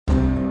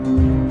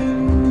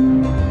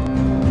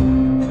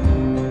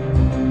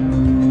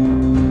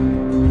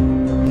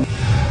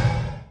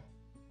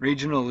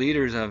regional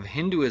leaders of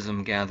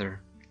Hinduism gather.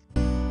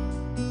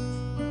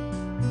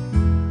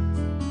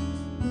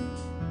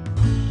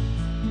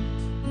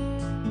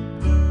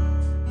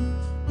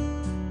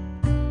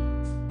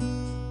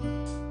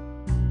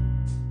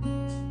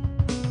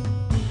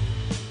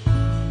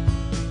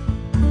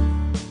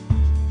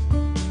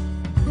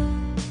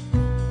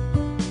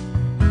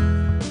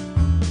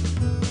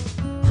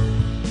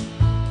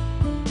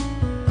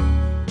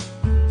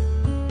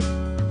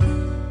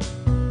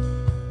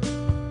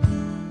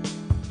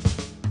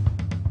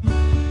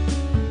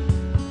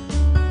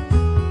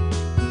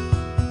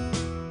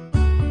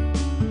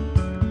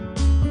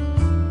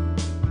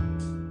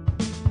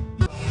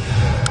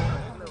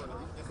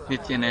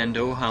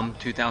 Nithyananda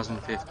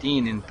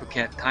 2015 in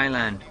Phuket,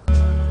 Thailand.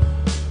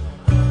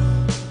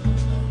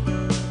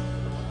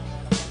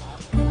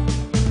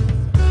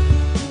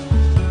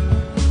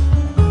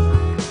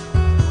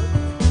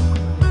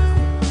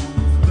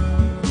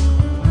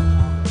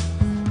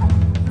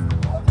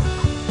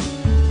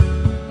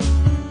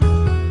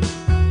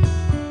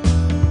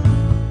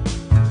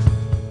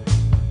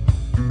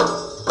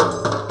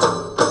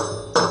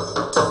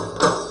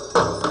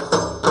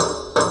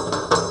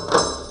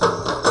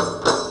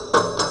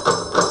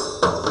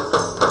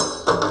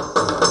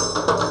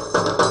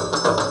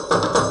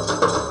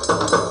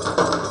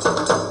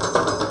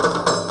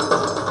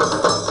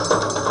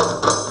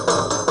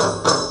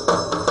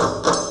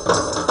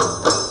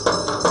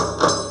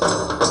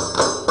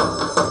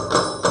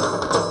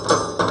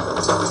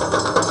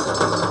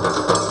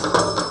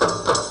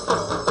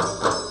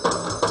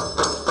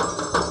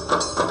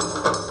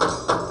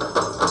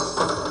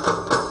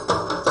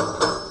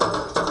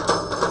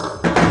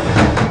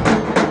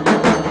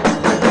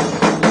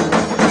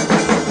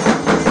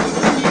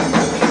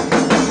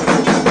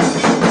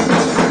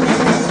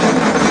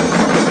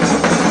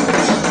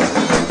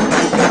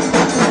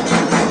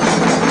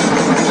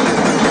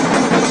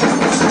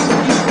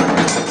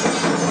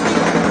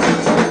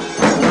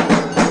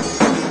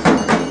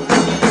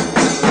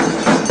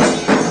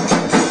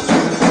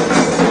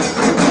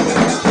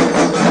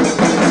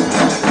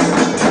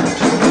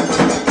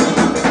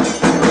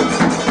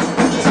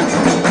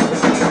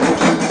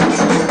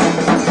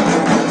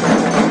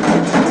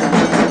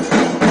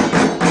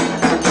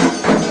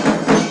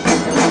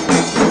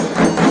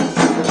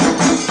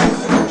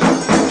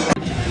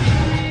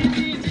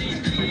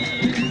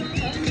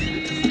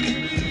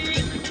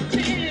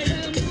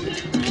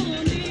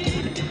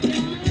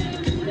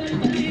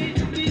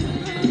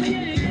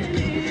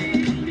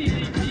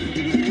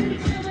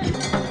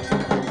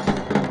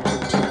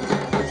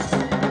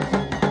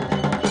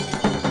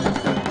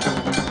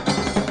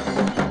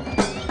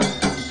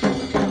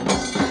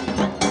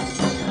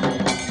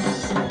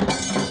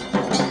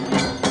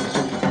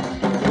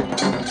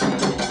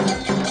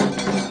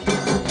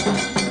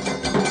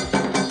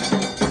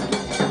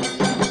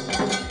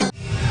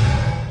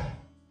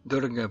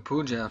 Durga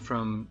Puja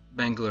from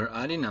Bangalore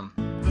Adinam.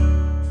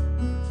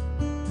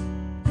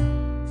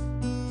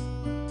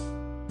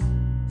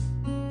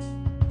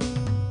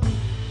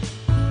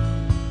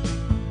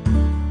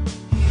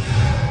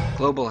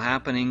 Global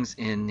happenings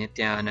in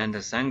Nithyananda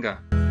Sangha.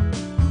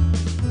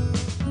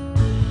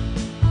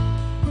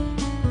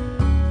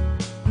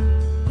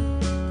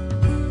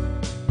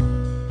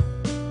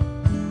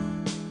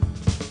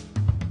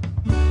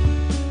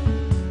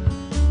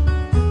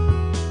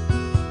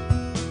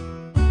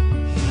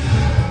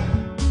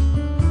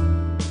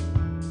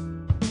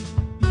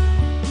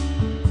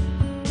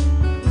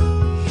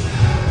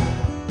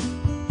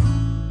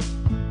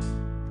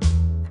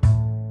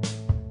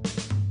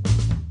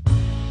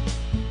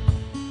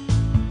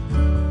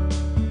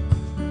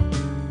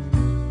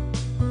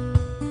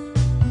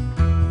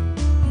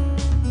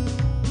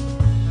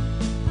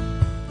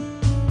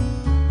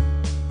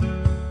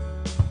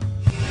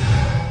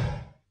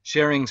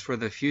 Sharings for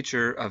the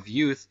future of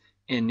youth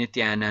in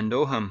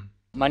Nithyanandoham.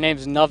 My name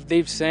is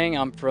Navdeep Singh.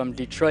 I'm from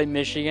Detroit,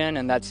 Michigan,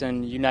 and that's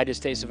in the United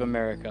States of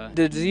America.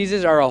 The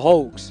diseases are a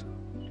hoax,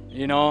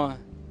 you know.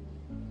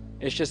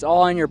 It's just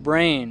all in your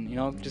brain, you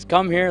know. Just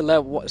come here,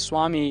 let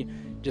Swami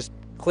just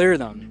clear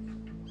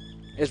them.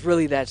 It's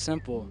really that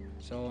simple.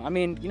 So, I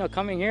mean, you know,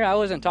 coming here, I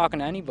wasn't talking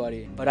to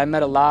anybody, but I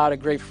met a lot of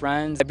great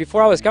friends.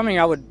 Before I was coming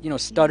here, I would, you know,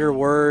 stutter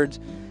words.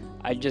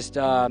 I just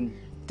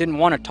didn't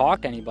want to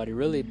talk to anybody,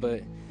 really,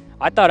 but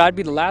I thought I'd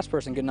be the last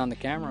person getting on the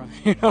camera,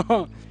 you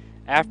know.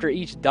 After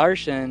each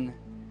darshan,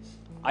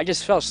 I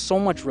just felt so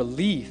much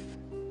relief,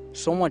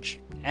 so much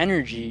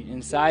energy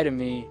inside of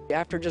me.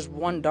 After just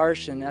one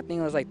darshan, I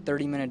think it was like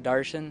 30-minute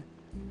darshan,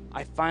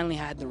 I finally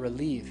had the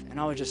relief, and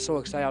I was just so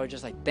excited. I was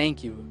just like,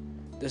 thank you.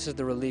 This is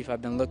the relief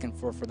I've been looking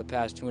for the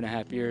past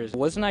 2.5 years.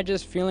 Wasn't I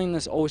just feeling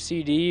this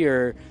OCD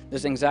or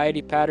this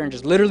anxiety pattern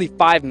just literally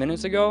 5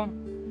 minutes ago?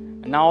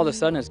 And now all of a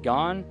sudden it's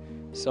gone?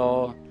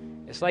 So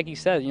it's like he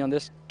said, you know,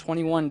 this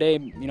 21-day,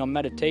 you know,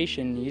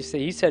 meditation, he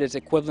said it's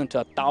equivalent to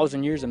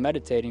 1,000 years of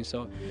meditating.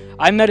 So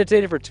I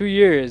meditated for 2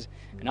 years,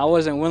 and I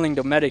wasn't willing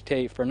to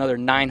meditate for another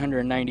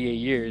 998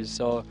 years.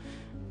 So,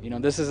 you know,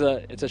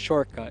 it's a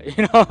shortcut,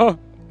 you know.